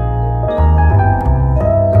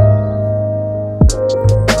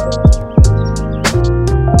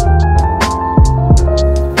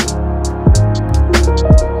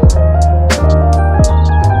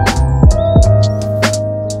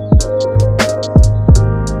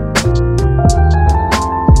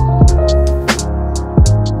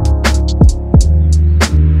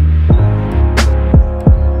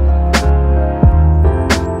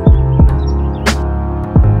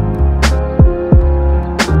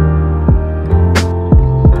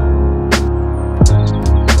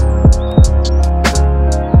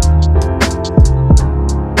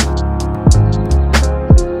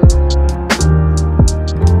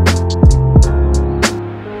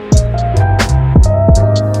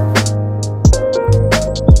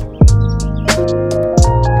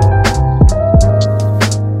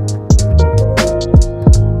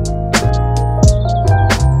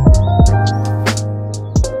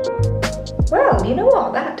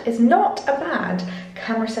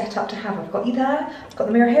 setup to have. I've got you there, I've got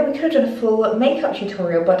the mirror here. We could have done a full makeup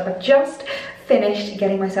tutorial, but I've just finished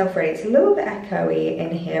getting myself ready. It's a little bit echoey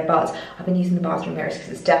in here, but I've been using the bathroom mirrors because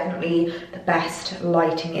it's definitely the best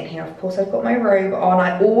lighting in here. Of course, I've got my robe on.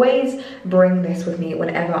 I always bring this with me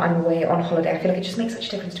whenever I'm away on holiday. I feel like it just makes such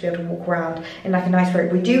a difference to be able to walk around in like a nice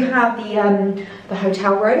robe. We do have the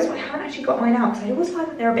hotel robes, but I haven't actually got mine out because I always find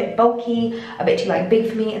that they're a bit bulky, a bit too like big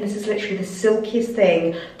for me, and this is literally the silkiest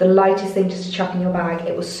thing, the lightest thing just to chuck in your bag.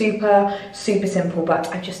 It was super simple, but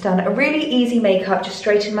I've just done a really easy makeup, just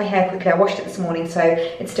straightened my hair quickly. I washed it this morning, so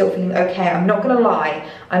it's still feeling okay. I'm not gonna lie,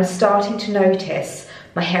 I'm starting to notice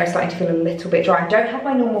my hair is starting to feel a little bit dry. I don't have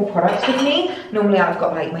my normal products with me. Normally I've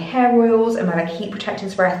got like my hair oils and my like heat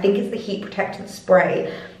protectant spray. I think it's the heat protectant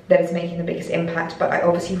spray that is making the biggest impact, but I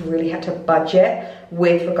obviously really had to budget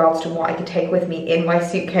with regards to what I could take with me in my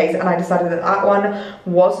suitcase, and I decided that that one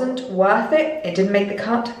wasn't worth it. It didn't make the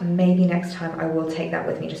cut. Maybe next time I will take that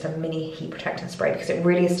with me, just a mini heat protectant spray, because it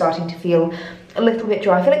really is starting to feel a little bit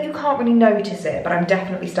dry. I feel like you can't really notice it, but I'm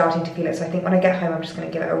definitely starting to feel it. So I think when I get home, I'm just gonna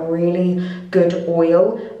give it a really good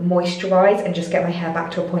oil, moisturize, and just get my hair back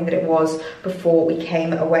to a point that it was before we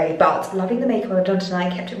came away. But loving the makeup I've done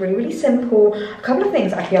tonight, kept it really simple. A couple of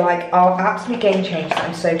things I feel like are absolute game changers that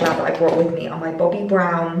I'm so glad that I brought with me are my Bobbi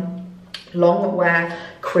Brown long wear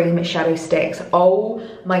cream shadow sticks. Oh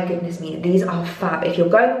my goodness me, these are fab. If you're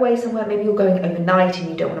going away somewhere, maybe you're going overnight and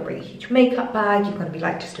you don't want to bring a huge makeup bag, you're going to be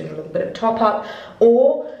like just doing a little bit of top up,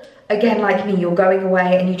 or again like me, you're going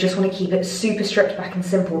away and you just want to keep it super stripped back and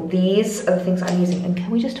simple, these are the things I'm using. And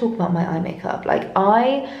can we just talk about my eye makeup? Like,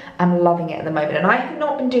 I am loving it at the moment, and I have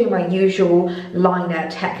not been doing my usual liner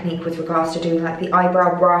technique with regards to doing like the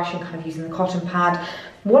eyebrow brush and kind of using the cotton pad.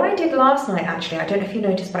 What I did last night, actually, I don't know if you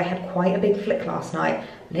noticed, but I had quite a big flick last night.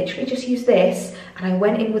 Literally just used this, and I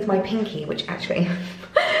went in with my pinky, which actually,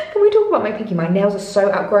 can we talk about my pinky? My nails are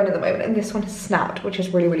so outgrown at the moment, and this one has snapped, which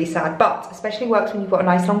is really sad, but especially works when you've got a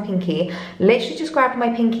nice long pinky. Literally just grabbed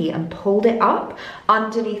my pinky and pulled it up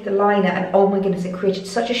underneath the liner, and oh my goodness, it created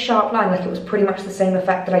such a sharp line. Like, it was pretty much the same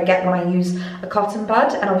effect that I get when I use a cotton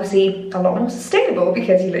bud, and obviously a lot more sustainable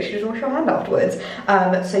because you literally just wash your hand afterwards.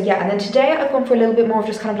 So yeah, and then today I've gone for a little bit more of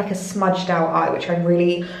just kind of like a smudged out eye, which I'm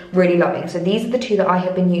really loving. So these are the two that I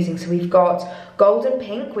have been using. So we've got golden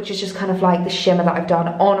pink, which is just kind of like the shimmer that I've done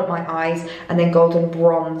on my eyes, and then golden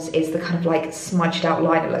bronze is the kind of like smudged out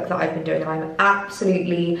liner look that I've been doing, and I'm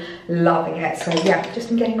absolutely loving it. So yeah, just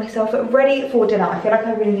been getting myself ready for dinner. I feel like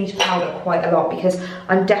I really need to powder quite a lot because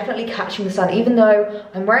I'm definitely catching the sun. Even though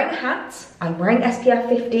I'm wearing hats, I'm wearing SPF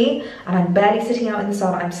 50, and I'm barely sitting out in the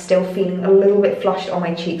sun, I'm still feeling a little bit flushed on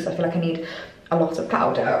my cheeks. I feel like I need a lot of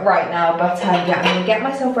powder right now, but yeah, I'm gonna get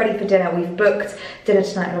myself ready for dinner. We've booked dinner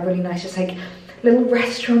tonight at a really nice, just like little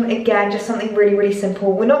restaurant again, just something really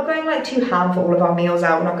simple. We're not going like too ham for all of our meals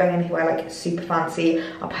out. We're not going anywhere like super fancy.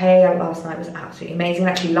 Our paella last night was absolutely amazing.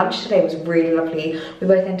 Actually, lunch today was really lovely. We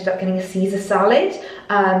both ended up getting a Caesar salad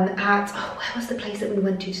at, oh, where was the place that we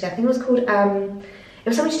went to today? I think it was called, it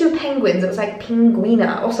was something to do with penguins. It was like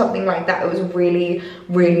Pinguina or something like that. It was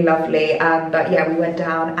really lovely. But yeah, we went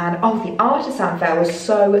down, and oh, the artisan fair was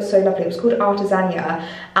so lovely. It was called Artisania,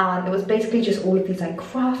 and it was basically just all of these like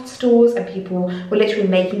craft stores, and people were literally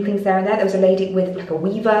making things there and there. There was a lady with like a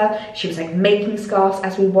weaver. She was like making scarves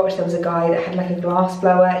as we watched. There was a guy that had like a glass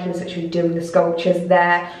blower. He was literally doing the sculptures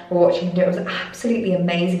there. We're watching him do it. It was absolutely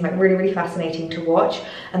amazing, like really fascinating to watch.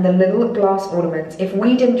 And the little glass ornaments, if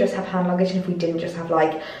we didn't just have hand luggage, and if we didn't just have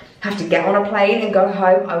to get on a plane and go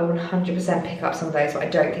home, I would 100% pick up some of those, but I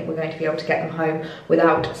don't think we're going to be able to get them home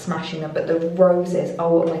without smashing them. But the roses,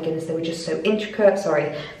 oh my goodness, they were just so intricate.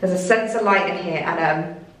 Sorry, there's a sensor light in here,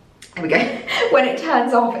 and there we go. When it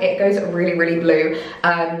turns off, it goes really blue.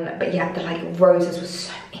 But yeah, the like roses were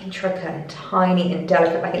so intricate and tiny and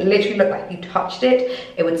delicate. Like, it literally looked like if you touched it,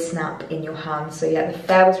 it would snap in your hand. So yeah, the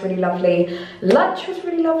fair was really lovely. Lunch was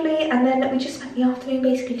really lovely, and then we just spent the afternoon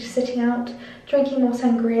basically just sitting out, drinking more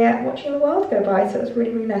sangria, watching the world go by. So it was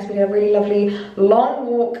really nice. We had a really lovely long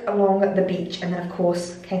walk along the beach, and then of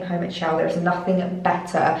course came home and showered. There's nothing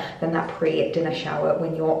better than that pre-dinner shower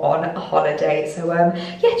when you're on a holiday. So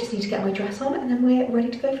yeah, just need to get my dress on, and then we're ready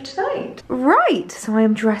to go for tonight. Right, so I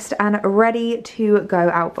am dressed and ready to go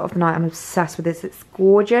out of the night. I'm obsessed with this. It's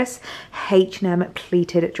gorgeous H&M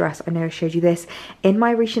pleated dress. I know I showed you this in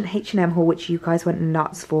my recent H&M haul, which you guys went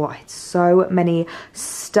nuts for. I had so many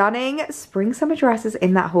stunning spring summer dresses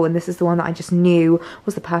in that haul, and this is the one that I just knew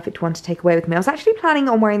was the perfect one to take away with me. I was actually planning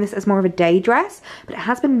on wearing this as more of a day dress, but it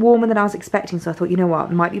has been warmer than I was expecting, so I thought, you know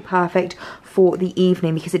what, it might be perfect for the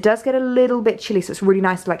evening because it does get a little bit chilly, so it's really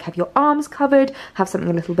nice to like have your arms covered, have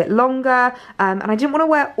something a little bit longer, and I didn't want to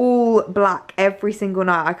wear all black every single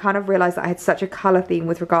night. I kind of realised that I had such a colour theme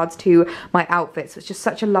with regards to my outfits, so it's just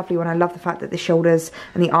such a lovely one. I love the fact that the shoulders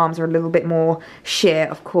and the arms are a little bit more sheer.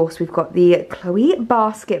 Of course, we've got the Chloe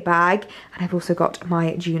basket bag, and I've also got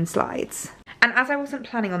my June slides. And as I wasn't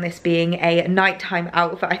planning on this being a nighttime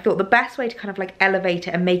outfit, I thought the best way to kind of like elevate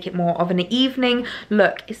it and make it more of an evening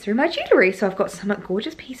look is through my jewellery. So I've got some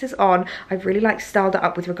gorgeous pieces on. I've really like styled it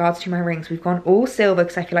up with regards to my rings. We've gone all silver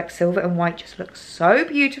because I feel like silver and white just look so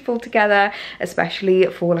beautiful together, especially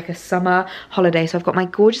for like a summer holiday. So I've got my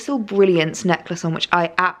gorgeous little brilliance necklace on, which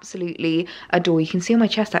I absolutely adore. You can see on my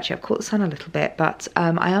chest actually, I've caught the sun a little bit, but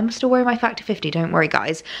I am still wearing my Factor 50, don't worry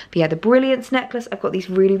guys. But yeah, the brilliance necklace, I've got these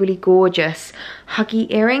really, really gorgeous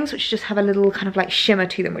huggy earrings which just have a little kind of like shimmer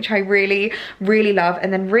to them, which I really, really love.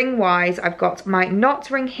 And then ring wise, I've got my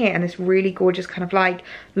knot ring here and this really gorgeous kind of like,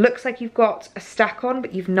 looks like you've got a stack on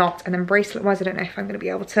but you've not. And then bracelet wise, I don't know if I'm going to be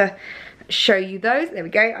able to show you those. There we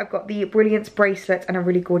go. I've got the brilliance bracelet and a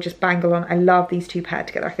really gorgeous bangle on. I love these two paired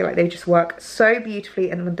together. I feel like they just work so beautifully.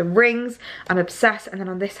 And then with the rings, I'm obsessed. And then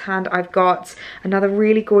on this hand, I've got another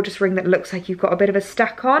really gorgeous ring that looks like you've got a bit of a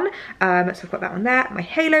stack on. So I've got that one there, my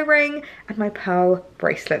halo ring and my pearl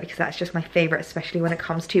bracelet, because that's just my favorite, especially when it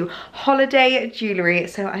comes to holiday jewelry.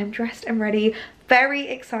 So I'm dressed and ready. Very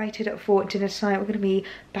excited for dinner tonight. We're going to be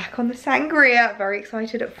back on the sangria. Very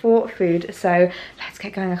excited for food. So let's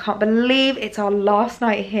get going. I can't believe it's our last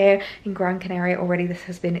night here in Gran Canaria already. This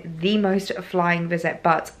has been the most flying visit,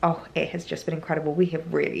 but oh, it has just been incredible. We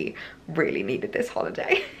have really, really needed this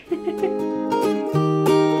holiday.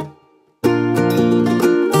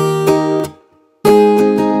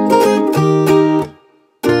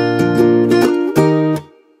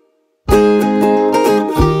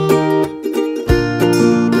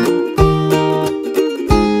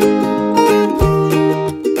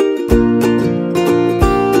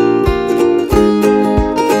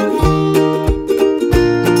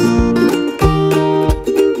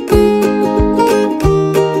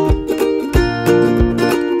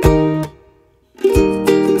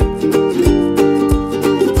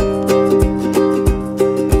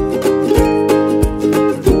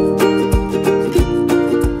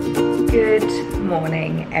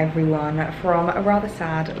 From a rather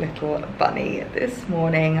sad little bunny this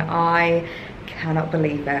morning. I cannot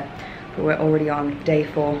believe it, but we're already on day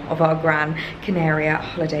 4 of our Gran Canaria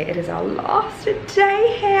holiday. It is our last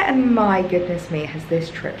day here, and my goodness me, has this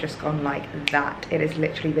trip just gone like that. It has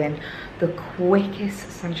literally been the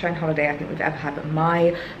quickest sunshine holiday I think we've ever had, but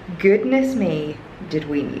my goodness me, did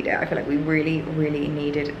we need it. I feel like we really, really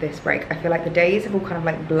needed this break. I feel like the days have all kind of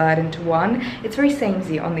like blurred into one. It's very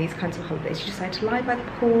samey on these kinds of holidays. You decide to lie by the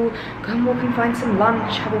pool, go and walk and find some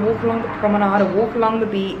lunch, have a walk along the promenade, a walk along the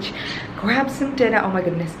beach, grab some dinner. Oh my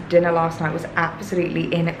goodness, dinner last night was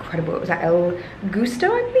absolutely incredible. It was at El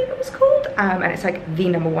Gusto, I believe it was called, and it's like the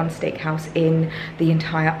 #1 steakhouse in the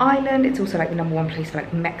entire island. It's also like the #1 place for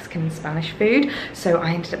like Mexican and Spanish food. So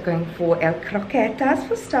I ended up going for El Croquetas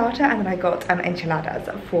for starter, and then I got enchiladas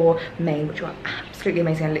for main, which were absolutely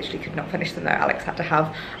amazing. I literally could not finish them though. Alex had to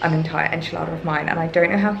have an entire enchilada of mine, and I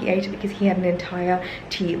don't know how he ate it because he had an entire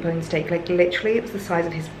T-bone steak. Like literally it was the size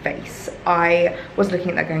of his face. I was looking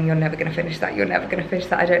at that going, you're never gonna finish that, you're never gonna finish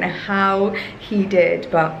that. I don't know how he did,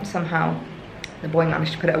 but somehow the boy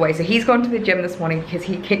managed to put it away. So he's gone to the gym this morning because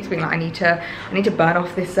he keeps being like, I need to burn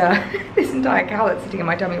off this this entire cow that's sitting in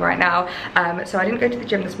my tummy right now. So I didn't go to the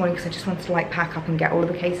gym this morning because I just wanted to like pack up and get all of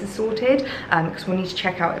the cases sorted, because we'll need to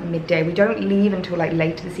check out at midday. We don't leave until like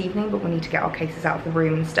later this evening, but we need to get our cases out of the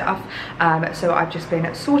room and stuff. So I've just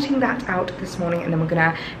been sorting that out this morning, and then we're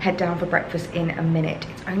gonna head down for breakfast in a minute.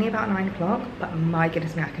 It's only about 9 o'clock, but my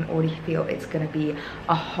goodness me, I can already feel it's gonna be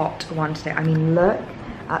a hot one today. I mean, look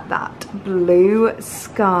at that blue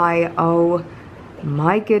sky. Oh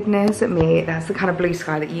my goodness me, that's the kind of blue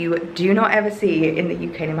sky that you do not ever see in the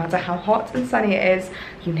UK. No matter how hot and sunny it is,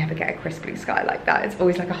 you never get a crisp blue sky like that. It's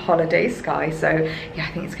always like a holiday sky. So yeah,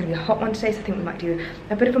 I think it's gonna be a hot one today. So I think we might do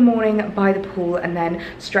a bit of a morning by the pool and then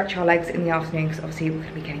stretch our legs in the afternoon, because obviously we're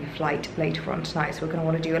gonna be getting a flight later on tonight. So we're gonna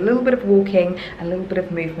wanna do a little bit of walking, a little bit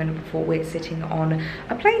of movement before we're sitting on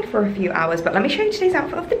a plane for a few hours. But let me show you today's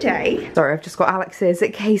outfit of the day. Sorry, I've just got Alex's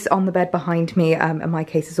case on the bed behind me, and my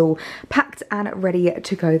case is all packed and ready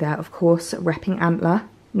to go there. Of course, repping Antler.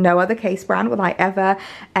 no other case brand will I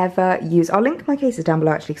ever use. I'll link my cases down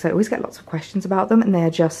below actually, because I always get lots of questions about them, and they're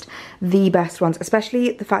just the best ones,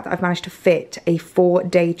 especially the fact that I've managed to fit a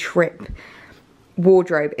 4-day trip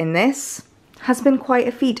wardrobe in this has been quite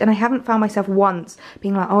a feat, and I haven't found myself once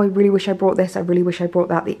being like, oh, I really wish I brought this, I really wish I brought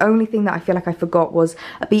that. The only thing that I feel like I forgot was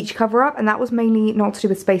a beach cover up, and that was mainly not to do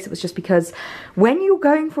with space. It was just because when you're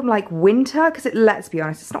going from like winter, because let's be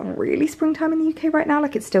honest, it's not really springtime in the UK right now,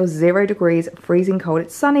 like it's still 0 degrees, freezing cold,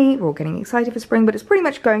 it's sunny, we're all getting excited for spring, but it's pretty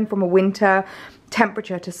much going from a winter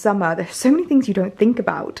temperature to summer. There's so many things you don't think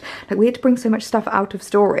about. Like, we had to bring so much stuff out of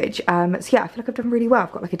storage. So yeah, I feel like I've done really well.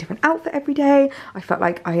 I've got like a different outfit every day. I felt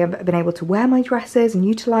like I have been able to wear my dresses and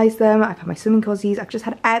utilize them. I've had my swimming cozies. I've just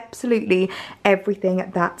had absolutely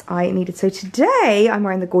everything that I needed. So today I'm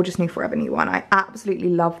wearing the gorgeous new Forever New one. I absolutely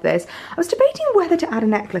love this. I was debating whether to add a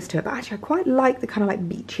necklace to it, but actually I quite like the kind of like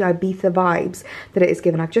beachy Ibiza vibes that it is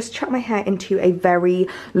given. I've just chucked my hair into a very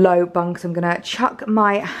low bun, so I'm gonna chuck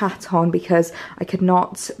my hat on because I could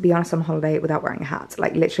not be on a summer holiday without wearing a hat.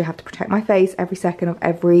 Like, literally have to protect my face every second of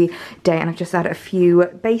every day. And I've just added a few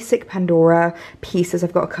basic Pandora pieces.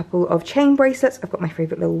 I've got a couple of chain bracelets. I've got my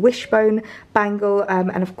favorite little wishbone bangle,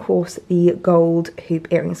 and of course the gold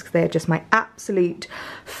hoop earrings, because they're just my absolute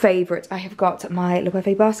favorites. I have got my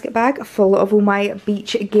Loewe basket bag full of all my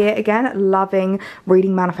beach gear again. Loving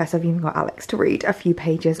reading manifest. I've even got Alex to read a few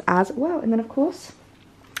pages as well. And then of course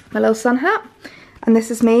my little sun hat. And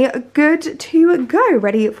this is me good to go,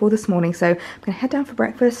 ready for this morning. So I'm gonna head down for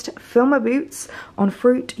breakfast, fill my boots on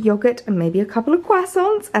fruit, yogurt, and maybe a couple of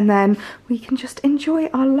croissants, and then we can just enjoy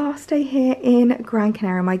our last day here in Gran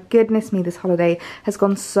Canaria. My goodness me, this holiday has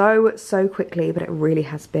gone so quickly, but it really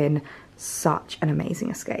has been such an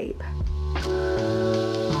amazing escape.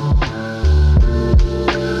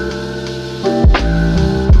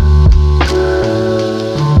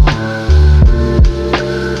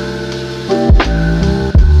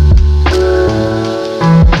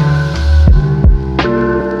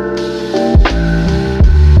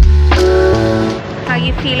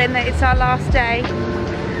 Feeling that it's our last day.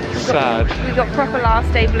 Sad. We've got proper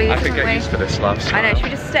last day blues. I could get used to this lifestyle. I know, should we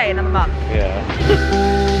just stay another month? Yeah.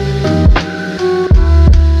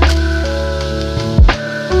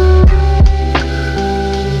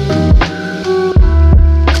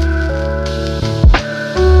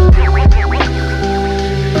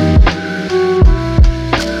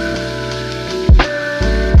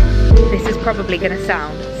 This is probably going to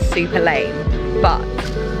sound super lame, but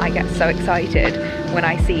I get so excited when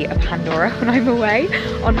I see a Pandora when I'm away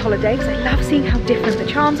on holiday, because I love seeing how different the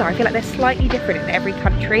charms are. I feel like they're slightly different in every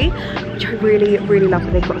country, which I really love.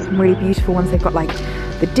 They've got some really beautiful ones. They've got like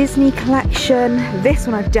the Disney collection. This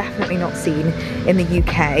one I've definitely not seen in the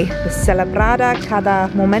UK. The Celebrada Cada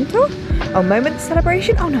Momento. Oh, Moment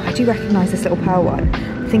Celebration. Oh no, I do recognise this little pearl one.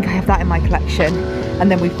 I think I have that in my collection. And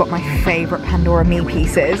then we've got my favourite Pandora me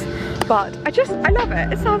pieces. But I love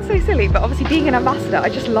it. It sounds so silly, but obviously being an ambassador, I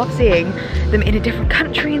just love seeing them in a different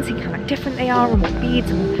country and seeing how like different they are and what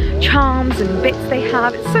beads and charms and bits they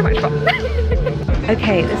have. It's so much fun.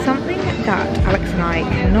 Okay, there's something that Alex and I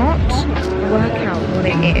cannot work out what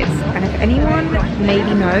it is. And if anyone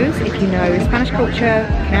maybe knows, if you know Spanish culture,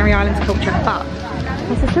 Canary Islands culture, but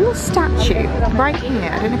there's this little statue right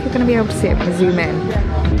here. I don't know if you're going to be able to see it, but zoom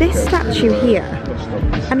in. This statue here.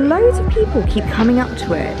 And loads of people keep coming up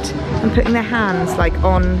to it and putting their hands like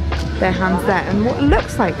on their hands there, and what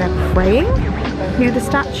looks like they're praying to the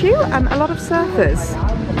statue. A lot of surfers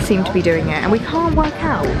seem to be doing it, and we can't work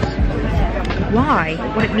out why,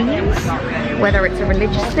 what it means, whether it's a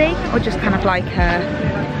religious thing or just kind of like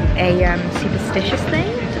a superstitious thing.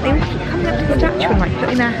 But they all keep coming up to the statue and like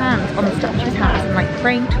putting their hands on the statue's hands and like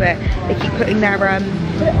praying to it. They keep putting their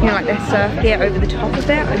you know, like their surf gear over the top of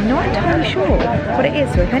it. I'm not entirely sure what it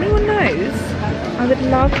is, so if anyone knows, I would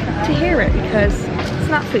love to hear it, because it's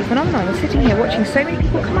an absolute phenomenon. We're sitting here watching so many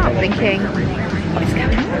people come up thinking, what is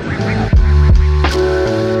going on?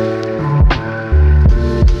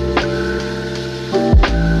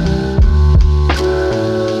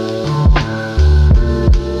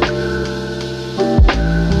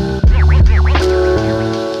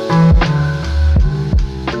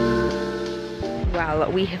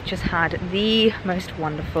 We have just had the most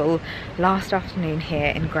wonderful last afternoon here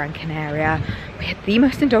in Gran Canaria. We had the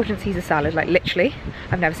most indulgent Caesar salad, like literally.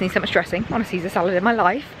 I've never seen so much dressing on a Caesar salad in my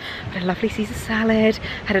life. Had a lovely Caesar salad,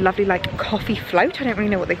 had a lovely like coffee float. I don't really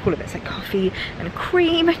know what they call it, but it's like coffee and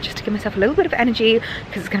cream, just to give myself a little bit of energy,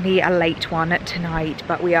 because it's going to be a late one tonight.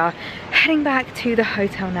 But we are heading back to the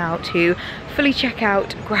hotel now to fully check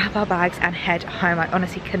out, grab our bags and head home. I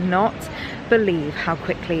honestly cannot believe how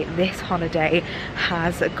quickly this holiday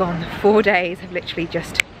has gone. 4 days have literally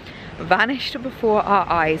just vanished before our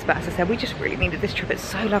eyes, but as I said, we just really needed this trip. It's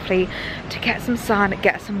so lovely to get some sun,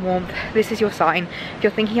 get some warmth. This is your sign. If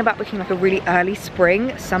you're thinking about booking like a really early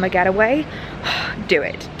spring summer getaway, do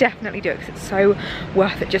it. Definitely do it, because it's so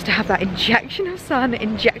worth it just to have that injection of sun,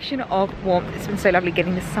 injection of warmth. It's been so lovely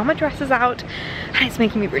getting the summer dresses out, and it's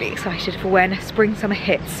making me really excited for when spring summer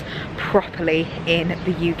hits properly in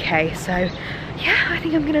the UK. So yeah, I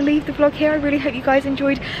think I'm gonna leave the vlog here. I really hope you guys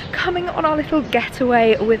enjoyed coming on our little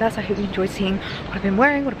getaway with us. I hope you enjoyed seeing what I've been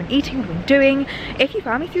wearing, what I've been eating, what I've been doing. If you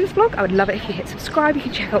found me through this vlog, I would love it if you hit subscribe. You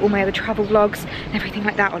can check out all my other travel vlogs and everything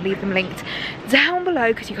like that. I'll leave them linked down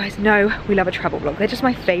below, because you guys know we love a travel vlog. They're just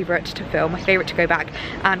my favorite to film, my favorite to go back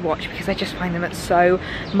and watch, because I just find them so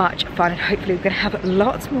much fun, and hopefully we're gonna have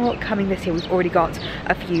lots more coming this year. We've already got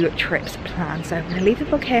a few trips planned, so I'm gonna leave the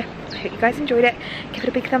vlog here. I hope you guys enjoyed it. Give it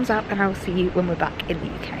a big thumbs up, and I will see you when we're back in the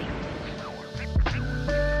UK.